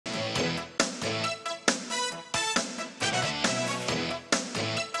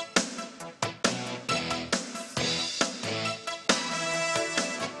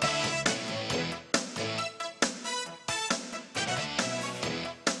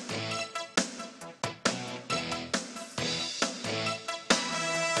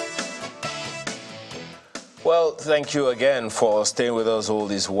Well, thank you again for staying with us all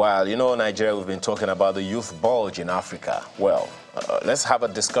this while. You know, Nigeria, we've been talking about the youth bulge in Africa. Well, let's have a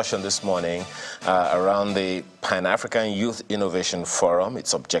discussion this morning around the Pan-African Youth Innovation Forum,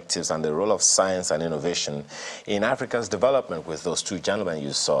 its objectives, and the role of science and innovation in Africa's development with those two gentlemen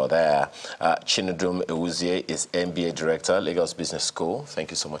you saw there. Chinudum Ewuzie is MBA Director, Lagos Business School. Thank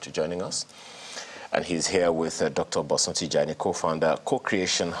you so much for joining us. And he's here with Dr. Bosun Tijani, co-founder,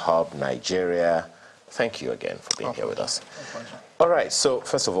 Co-Creation Hub, Nigeria. Thank you again for being here with us. All right, so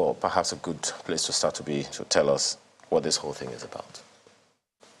first of all, perhaps a good place to start to be to tell us what this whole thing is about.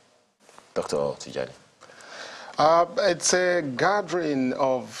 Dr. Tijani. It's a gathering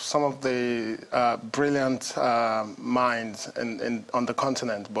of some of the brilliant minds on the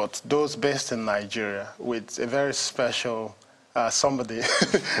continent, but those based in Nigeria, with a very special somebody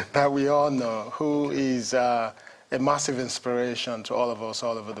that we all know, who is a massive inspiration to all of us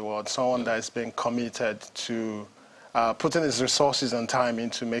all over the world, someone that has been committed to putting his resources and time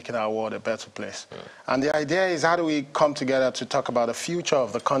into making our world a better place. And the idea is, how do we come together to talk about the future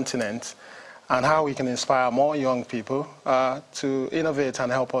of the continent and how we can inspire more young people to innovate and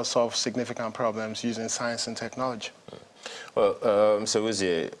help us solve significant problems using science and technology. Well, so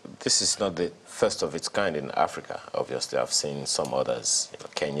Uzie, this is not the first of its kind in Africa. Obviously, I've seen some others,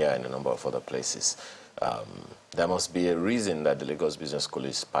 Kenya and a number of other places. There must be a reason that the Lagos Business School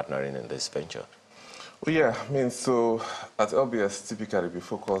is partnering in this venture. Well, yeah, I mean, so at LBS, typically we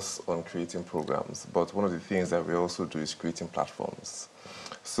focus on creating programs, but one of the things that we also do is creating platforms.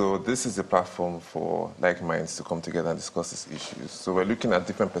 So this is a platform for like minds to come together and discuss these issues. So we're looking at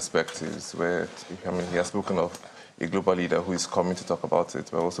different perspectives where, I mean, he has spoken of a global leader who is coming to talk about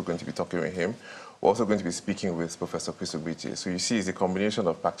it. We're also going to be talking with him. We're also going to be speaking with Professor Chris Ogbiti. So you see, it's a combination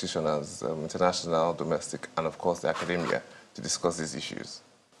of practitioners, international, domestic, and of course the academia to discuss these issues.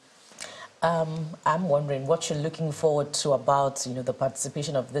 I'm wondering what you're looking forward to about, the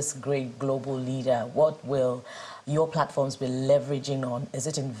participation of this great global leader. What will your platforms be leveraging on? Is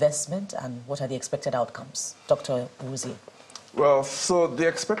it investment, and what are the expected outcomes? Dr. Ewuzie. Well, so the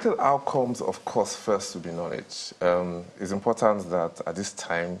expected outcomes, of course, first will be knowledge. It's important that at this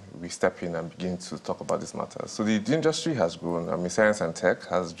time we step in and begin to talk about this matter. So the industry has grown. I mean, science and tech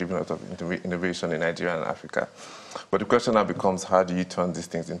has driven a lot of innovation in Nigeria and Africa. But the question now becomes, how do you turn these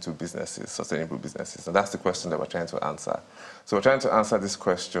things into businesses, sustainable businesses? And that's the question that we're trying to answer. So we're trying to answer this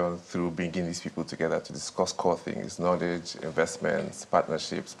question through bringing these people together to discuss core things: knowledge, investments,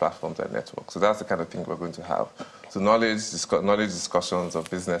 partnerships, platforms, and networks. So that's the kind of thing we're going to have. So knowledge discussions of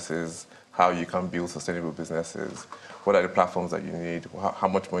businesses, how you can build sustainable businesses, what are the platforms that you need, how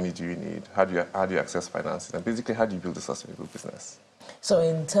much money do you need, how do you access financing, and basically how do you build a sustainable business. So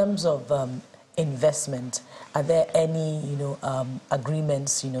in terms of investment, are there any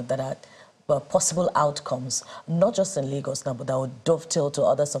agreements that are possible outcomes, not just in Lagos now, but that would dovetail to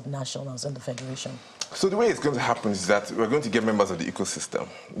other subnationals in the Federation? So the way it's going to happen is that we're going to get members of the ecosystem.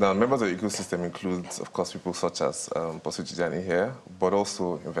 Now, members of the ecosystem includes, of course, people such as Bosun Tijani here, but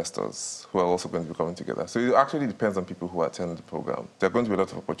also investors who are also going to be coming together. So it actually depends on people who attend the program. There are going to be a lot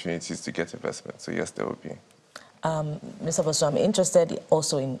of opportunities to get investment. So yes, there will be. Mr. Bosun, I'm interested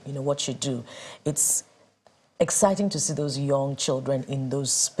also in what you do. It's exciting to see those young children in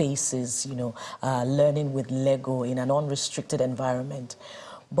those spaces, learning with Lego in an unrestricted environment.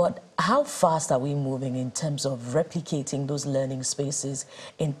 But how fast are we moving in terms of replicating those learning spaces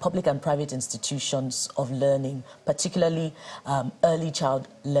in public and private institutions of learning, particularly early child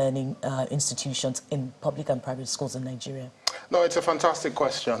learning institutions in public and private schools in Nigeria? No, it's a fantastic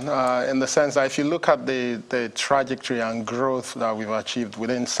question in the sense that if you look at the trajectory and growth that we've achieved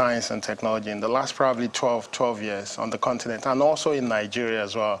within science and technology in the last probably 12 years on the continent, and also in Nigeria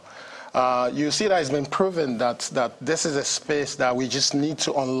as well, you see that it's been proven that this is a space that we just need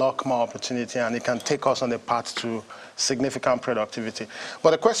to unlock more opportunity, and it can take us on the path to significant productivity.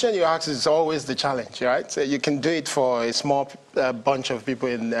 But the question you ask is always the challenge, right? So you can do it for a small bunch of people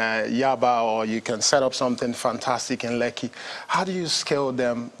in Yaba, or you can set up something fantastic in Lekki. How do you scale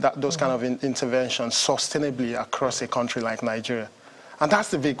those kind of interventions sustainably across a country like Nigeria? And that's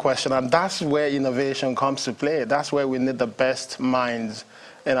the big question, and that's where innovation comes to play. That's where we need the best minds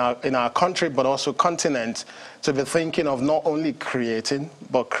in our country, but also continent, to be thinking of not only creating,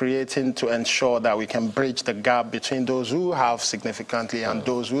 but creating to ensure that we can bridge the gap between those who have significantly and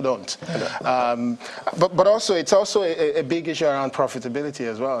those who don't. But also, it's also a big issue around profitability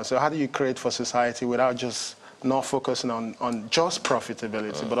as well. So how do you create for society without just not focusing on just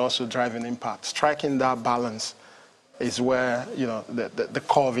profitability, but also driving impact, striking that balance is where, you know, the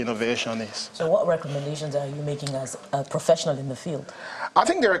core of innovation is. So what recommendations are you making as a professional in the field? I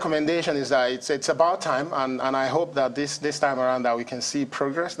think the recommendation is that it's about time, and I hope that this time around that we can see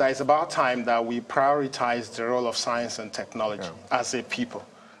progress, that it's about time that we prioritize the role of science and technology as a people.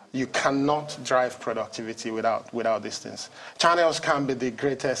 You cannot drive productivity without these things. Channels can be the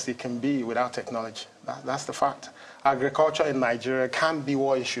greatest it can be without technology. That's the fact. Agriculture in Nigeria can't be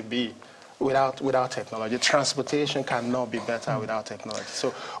what it should be without technology. Transportation cannot be better without technology.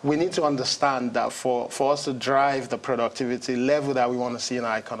 So we need to understand that for us to drive the productivity level that we want to see in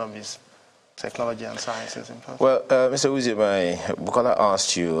our economies, technology and science is important. Well, Mr. Uzime, Bukola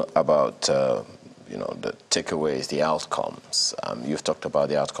asked you about you know, the takeaways, the outcomes. You've talked about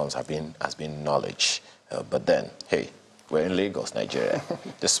the outcomes has been knowledge, but then, hey, we're in Lagos, Nigeria,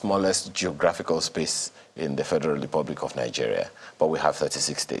 the smallest geographical space in the Federal Republic of Nigeria, but we have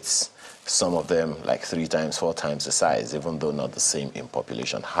 36 states. Some of them like 3 times, 4 times the size, even though not the same in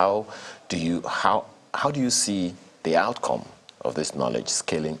population. How do you see the outcome of this knowledge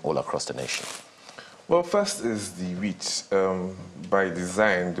scaling all across the nation? Well, first is the reach. By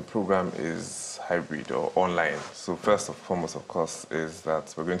design, the program is hybrid or online. So first and foremost, of course, is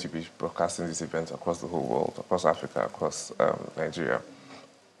that we're going to be broadcasting this event across the whole world, across Africa, across Nigeria.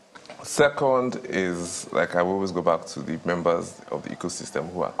 Second is, like I always go back to the members of the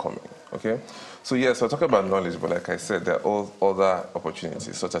ecosystem who are coming, okay? So yes, we're talking about knowledge, but like I said, there are all other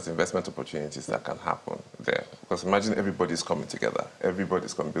opportunities, such as investment opportunities that can happen there. Because imagine everybody's coming together.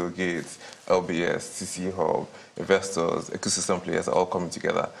 Everybody's coming, Bill Gates, LBS, CC Hub, investors, ecosystem players are all coming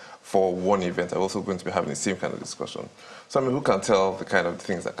together for one event. I'm also going to be having the same kind of discussion. So I mean, who can tell the kind of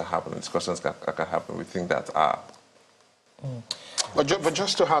things that can happen, and discussions that can happen within that are. But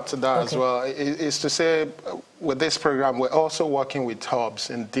just to add to that as well, is to say with this program, we're also working with hubs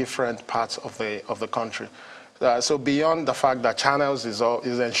in different parts of the country. So beyond the fact that Channels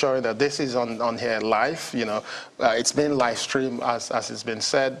is ensuring that this is on here live, you know, it's been live streamed as it's been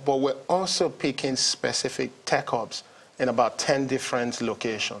said, but we're also picking specific tech hubs in about 10 different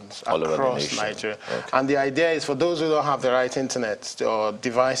locations across Nigeria. Okay. And the idea is for those who don't have the right internet or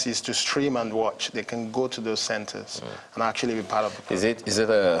devices to stream and watch, they can go to those centers and actually be part of the program. Is it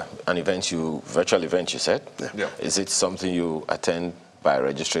an event virtual event you said? Yeah. Is it something you attend by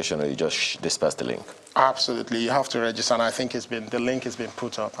registration or you just disperse the link? Absolutely, you have to register, and I think the link has been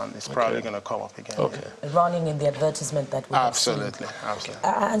put up, and it's probably going to come up again. Okay. Running in the advertisement that we absolutely.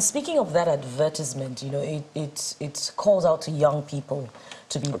 And speaking of that advertisement, you know, it calls out to young people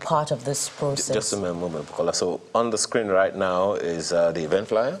to be part of this process. Just a moment, Bukola. So on the screen right now is the event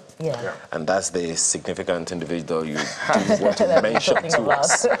flyer. Yeah. And that's the significant individual you didn't want to mention to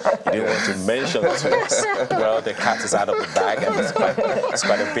us. You didn't want to mention to us. Well, the cat is out of the bag, and it's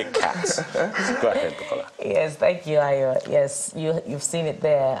quite a big cat. So go ahead, Bukola. Yes, thank you, Ayo. Yes, you've seen it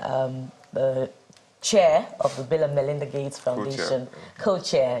there. The chair of the Bill and Melinda Gates Foundation,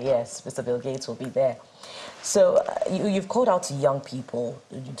 co-chair, yes, Mr. Bill Gates will be there. So you've called out to young people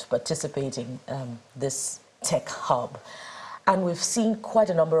to participate in this tech hub. And we've seen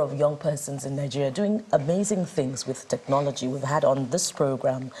quite a number of young persons in Nigeria doing amazing things with technology. We've had on this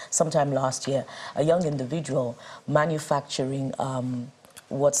program sometime last year a young individual manufacturing,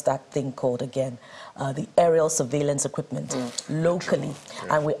 what's that thing called again? The aerial surveillance equipment locally.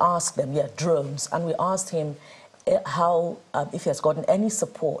 And we asked them, drones. And we asked him how, if he has gotten any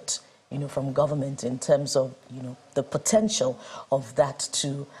support, you know, from government in terms of, you know, the potential of that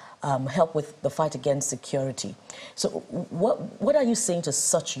to help with the fight against security. So what are you saying to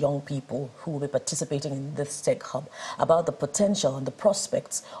such young people who will be participating in this tech hub about the potential and the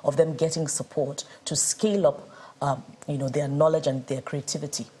prospects of them getting support to scale up, you know, their knowledge and their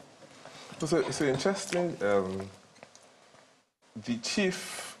creativity? So interesting. The key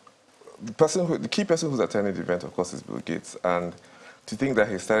person who's attending the event, of course, is Bill Gates, and to think that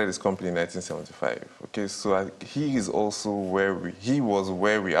he started his company in 1975. Okay, so he is also where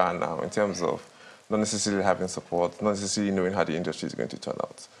we are now in terms of not necessarily having support, not necessarily knowing how the industry is going to turn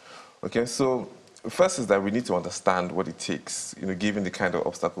out. Okay, so first is that we need to understand what it takes, you know, given the kind of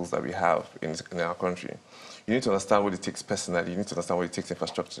obstacles that we have in our country. You need to understand what it takes personally. You need to understand what it takes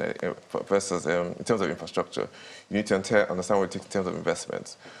infrastructure versus in terms of infrastructure. You need to understand what it takes in terms of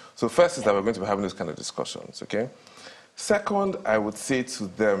investments. So first is that we're going to be having those kind of discussions. Okay. Second, I would say to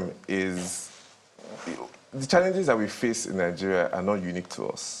them is the challenges that we face in Nigeria are not unique to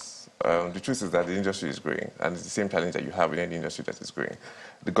us. The truth is that the industry is growing, and it's the same challenge that you have in any industry that is growing.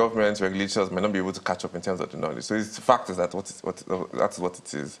 The government, regulators might not be able to catch up in terms of the knowledge. So it's the fact is that that's what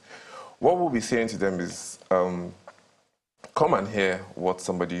it is. What we'll be saying to them is, come and hear what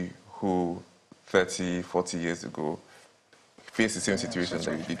somebody who 30, 40 years ago face the same situation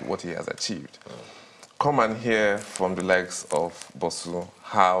that you did, what he has achieved. Come and hear from the likes of Bosu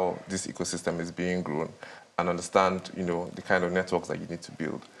how this ecosystem is being grown and understand, the kind of networks that you need to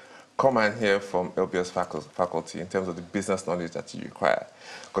build. Come and hear from LBS faculty in terms of the business knowledge that you require.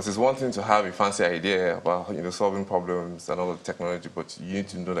 Because it's one thing to have a fancy idea about solving problems and all the technology, but you need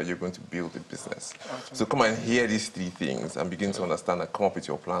to know that you're going to build a business. So come and hear these three things and begin to understand and come up with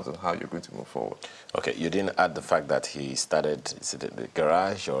your plans on how you're going to move forward. Okay, you didn't add the fact that he started, is it in the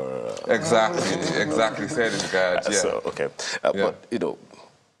garage or? Exactly, said in the garage, yeah. So, okay, but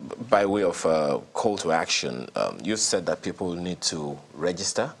by way of call to action, you said that people need to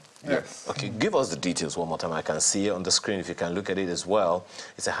register. Yes. Okay, give us the details one more time. I can see it on the screen if you can look at it as well.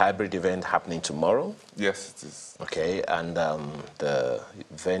 It's a hybrid event happening tomorrow. Yes, it is. Okay, and the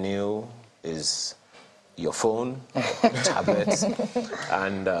venue is your phone, tablet,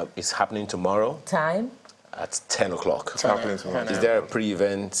 and it's happening tomorrow. Time? At 10 o'clock. It's happening tomorrow. Is there a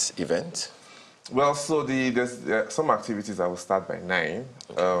pre-event event? Well, so there's some activities that will start by 9,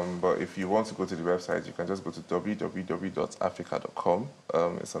 but if you want to go to the website, you can just go to www.africa.com.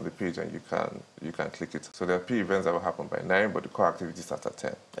 It's on the page, and you can click it. So there are pre-events that will happen by 9, but the core activity starts at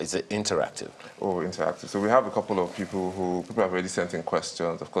 10. Is it interactive? Oh, interactive. So we have a couple of people have already sent in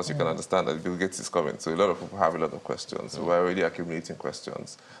questions. Of course, you can understand that Bill Gates is coming, so a lot of people have a lot of questions. So we're already accumulating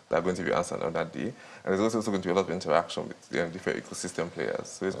questions that are going to be answered on that day. And there's also going to be a lot of interaction with different ecosystem players.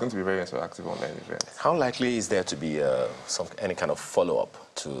 So it's going to be very interactive online event. How likely is there to be any kind of follow-up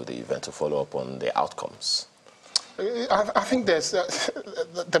to the event, to follow up on the outcomes? I think there's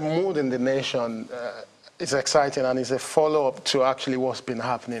the mood in the nation is exciting, and it's a follow-up to actually what's been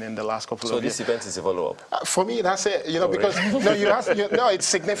happening in the last couple of years. So this event is a follow-up? For me, that's it. Because it's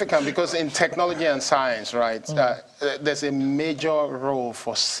significant because in technology and science, right, there's a major role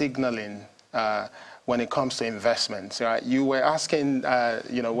for signaling when it comes to investments, right? You were asking,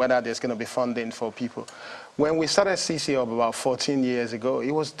 whether there's going to be funding for people. When we started CCOB about 14 years ago, it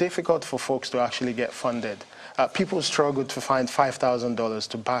was difficult for folks to actually get funded. People struggled to find $5,000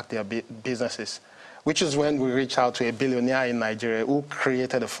 to back their businesses, which is when we reached out to a billionaire in Nigeria who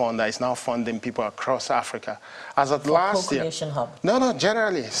created a fund that is now funding people across Africa. As of last year, hub? No,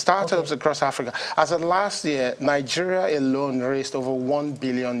 generally, startups across Africa. As of last year, Nigeria alone raised over $1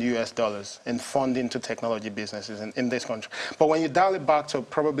 billion in funding to technology businesses in this country. But when you dial it back to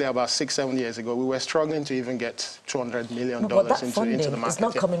probably about 6-7 years ago, we were struggling to even get $200 million but that into the market. It's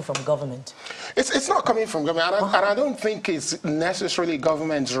not coming from government. It's not coming from government, and I don't think it's necessarily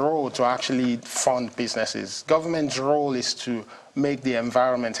government's role to actually fund businesses. Government's role is to make the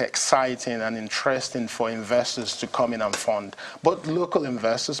environment exciting and interesting for investors to come in and fund, both local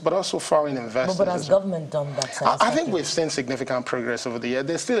investors, but also foreign investors. But has government done that? I think we've seen significant progress over the years.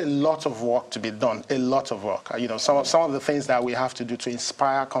 There's still a lot of work to be done, a lot of work. Some of the things that we have to do to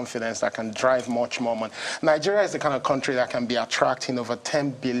inspire confidence that can drive much more money. Nigeria is the kind of country that can be attracting over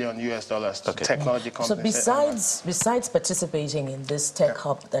 $10 billion to technology companies. So besides participating in this tech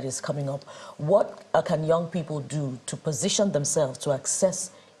hub that is coming up, what can young people do to position themselves to access,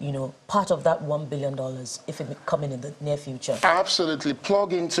 part of that $1 billion if it coming in the near future? Absolutely.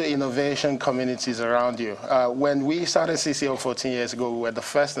 Plug into innovation communities around you. When we started CCO 14 years ago, we were the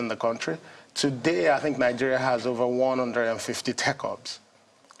first in the country. Today, I think Nigeria has over 150 tech hubs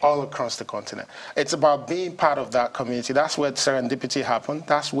all across the continent. It's about being part of that community. That's where serendipity happens.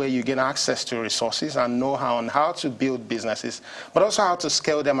 That's where you gain access to resources and know-how on how to build businesses, but also how to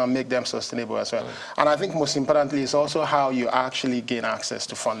scale them and make them sustainable as well. And I think most importantly, it's also how you actually gain access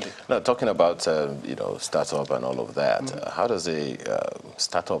to funding. Now, talking about, startup and all of that, how does the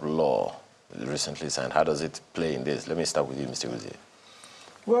startup law recently signed, how does it play in this? Let me start with you, Mr. Uzie.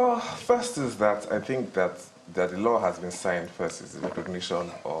 Well, first is that I think that the law has been signed first is the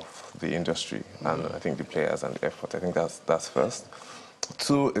recognition of the industry and I think the players and the effort. I think that's first.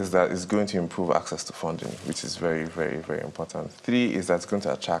 2 is that it's going to improve access to funding, which is very, very, very important. 3 is that it's going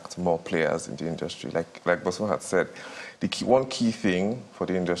to attract more players in the industry. Like Bosun had said, one key thing for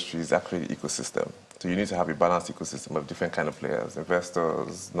the industry is actually the ecosystem. So you need to have a balanced ecosystem of different kind of players,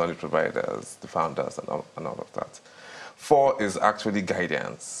 investors, knowledge providers, the founders, and all of that. 4 is actually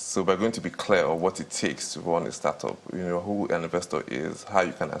guidance. So we're going to be clear on what it takes to run a startup, who an investor is, how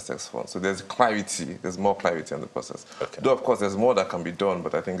you can access funds. So there's clarity, there's more clarity in the process. Okay. Though, of course, there's more that can be done,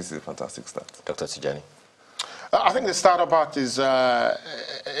 but I think this is a fantastic start. Dr. Tijani. I think the Startup Act is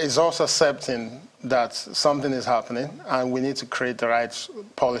also accepting that something is happening and we need to create the right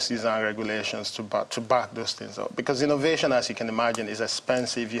policies and regulations to back those things up. Because innovation, as you can imagine, is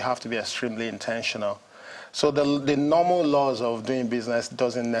expensive. You have to be extremely intentional. So the normal laws of doing business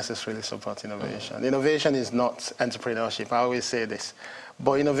doesn't necessarily support innovation. Innovation is not entrepreneurship. I always say this.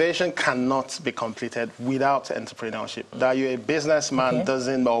 But innovation cannot be completed without entrepreneurship. That you're a businessman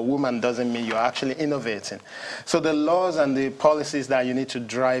doesn't, or woman doesn't mean you're actually innovating. So the laws and the policies that you need to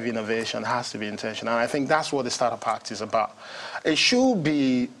drive innovation has to be intentional. And I think that's what the Startup Act is about. It should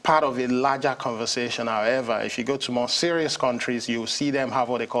be part of a larger conversation. However, if you go to more serious countries, you'll see them have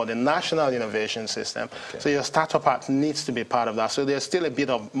what they call the National Innovation System. So your Startup Act needs to be part of that. So there's still a bit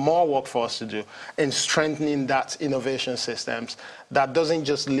of more work for us to do in strengthening that innovation systems that doesn't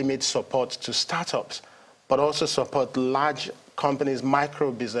just limit support to startups, but also support large companies,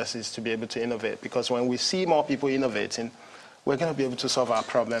 micro businesses to be able to innovate. Because when we see more people innovating, we're going to be able to solve our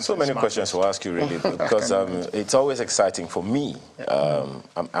problems. So many questions to ask you, really, because it's always exciting for me.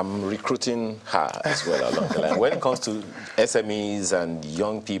 I'm recruiting her as well along the line. When it comes to SMEs and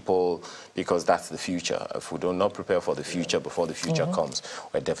young people, because that's the future. If we do not prepare for the future before the future comes,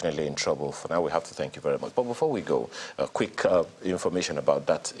 we're definitely in trouble. For now, we have to thank you very much. But before we go, quick information about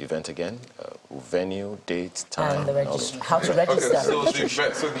that event again. Venue, date, time. And the how to register. Okay,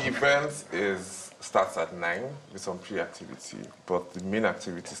 so the event starts at 9 with some pre-activity, but the main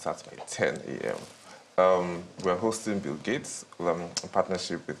activity starts by 10 a.m. We're hosting Bill Gates in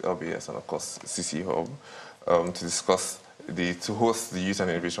partnership with LBS and, of course, CC Hub to host the Youth and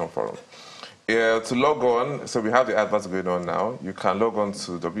Innovation Forum. To log on, so we have the adverts going on now. You can log on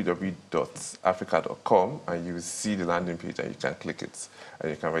to www.africa.com and you will see the landing page and you can click it and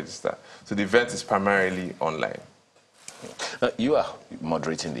you can register. So the event is primarily online. You are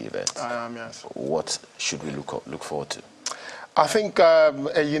moderating the event. I am, yes. What should we look forward to? I think a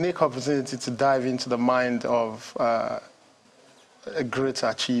unique opportunity to dive into the mind of a great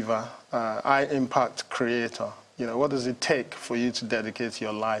achiever, high-impact creator. You know, what does it take for you to dedicate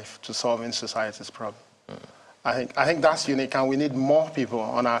your life to solving society's problem? I think that's unique, and we need more people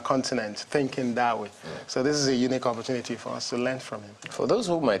on our continent thinking that way. So this is a unique opportunity for us to learn from him. For those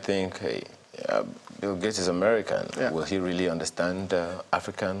who might think, hey, Bill Gates is American, will he really understand the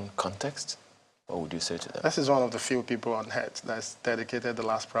African context? What would you say to that? This is one of the few people on earth that's dedicated the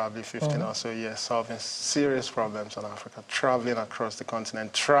last probably 15 or so years solving serious problems in Africa, traveling across the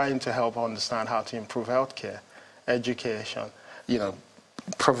continent, trying to help understand how to improve healthcare, education, you know,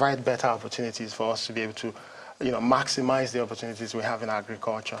 provide better opportunities for us to be able to, you know, maximize the opportunities we have in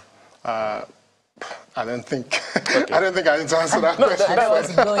agriculture. I don't think I need to answer that question.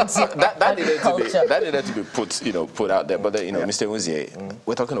 That needed to be put out there. But Mr. Uzie,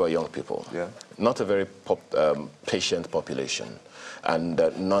 we're talking about young people. Not a very patient population, and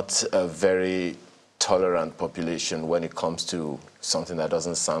not a very tolerant population when it comes to something that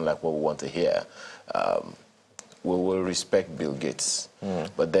doesn't sound like what we want to hear. We will respect Bill Gates,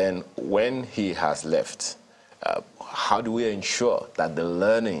 but then when he has left, how do we ensure that the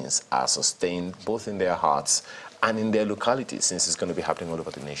learnings are sustained both in their hearts and in their localities, since it's going to be happening all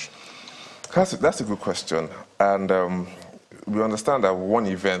over the nation? That's a good question. And we understand that one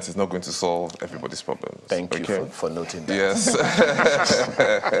event is not going to solve everybody's problems. Thank you for noting that. Yes.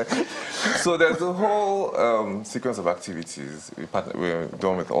 So there's a whole sequence of activities we're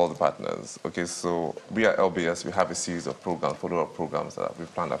doing with all the partners. Okay, so we at LBS, we have a series of programs, follow-up programs that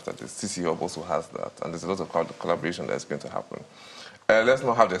we've planned after this. CC Hub also has that, and there's a lot of collaboration that's going to happen. Let's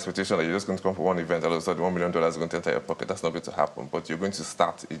not have the expectation that you're just going to come for one event, all of a sudden $1 million is going to enter your pocket. That's not going to happen. But you're going to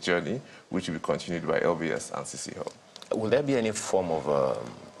start a journey which will be continued by LBS and CC Hub. Will there be any form of,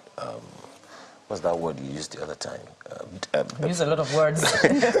 what's that word you used the other time? You use a lot of words.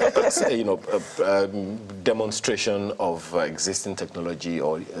 Demonstration of existing technology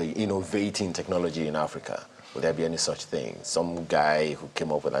or innovating technology in Africa? Will there be any such thing? Some guy who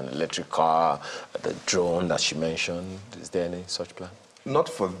came up with an electric car, the drone that she mentioned, is there any such plan? Not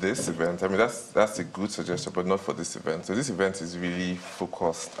for this event. I mean, that's a good suggestion, but not for this event. So this event is really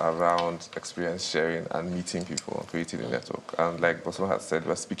focused around experience sharing and meeting people and creating a network. And like Boson has said,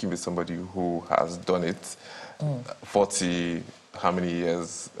 we're speaking with somebody who has done it 40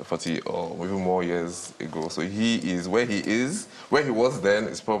 or even more years ago. So he is, where he was then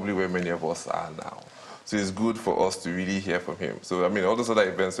is probably where many of us are now. So it's good for us to really hear from him. So, I mean, all those other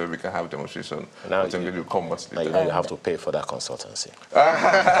events where we can have demonstration, now which will come much later. Now you have to pay for that consultancy.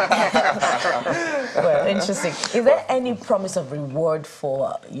 Well, interesting. Is there any promise of reward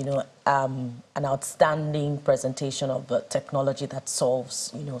for, an outstanding presentation of technology that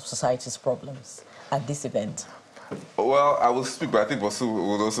solves, society's problems at this event? Well, I will speak, but I think Bosu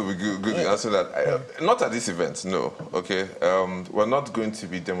would also be good to answer that. Not at this event, no. Okay, we're not going to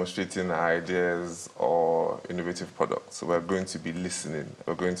be demonstrating ideas or innovative products. We're going to be listening.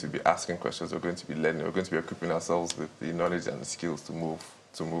 We're going to be asking questions. We're going to be learning. We're going to be equipping ourselves with the knowledge and the skills to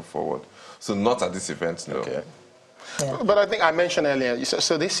move forward. So not at this event, no. Okay. Yeah. But I think I mentioned earlier.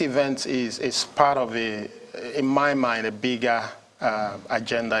 So this event is part of in my mind, a bigger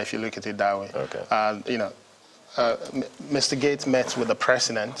agenda. If you look at it that way. Okay. You know. Mr. Gates met with the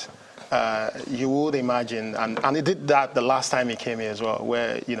president. You would imagine, and he did that the last time he came here as well,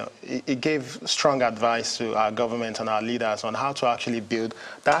 where he gave strong advice to our government and our leaders on how to actually build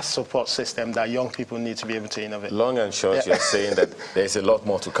that support system that young people need to be able to innovate. Long and short, you're saying that there's a lot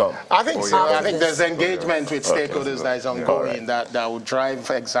more to come. I think so. I think there's engagement with stakeholders that is ongoing that will drive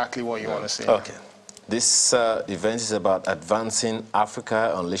exactly what you want to see. Okay. This event is about advancing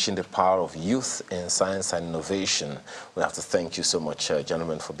Africa, unleashing the power of youth in science and innovation. We have to thank you so much,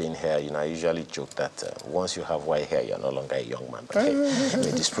 gentlemen, for being here. I usually joke that once you have white hair, you're no longer a young man. But hey,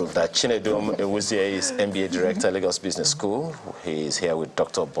 we disprove that. Chinedu Ewuzie is MBA Director, Lagos Business School. He is here with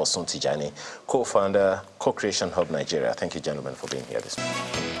Dr. Bosun Tijani, co-founder, Co-Creation Hub Nigeria. Thank you, gentlemen, for being here this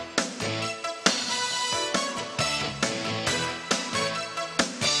morning.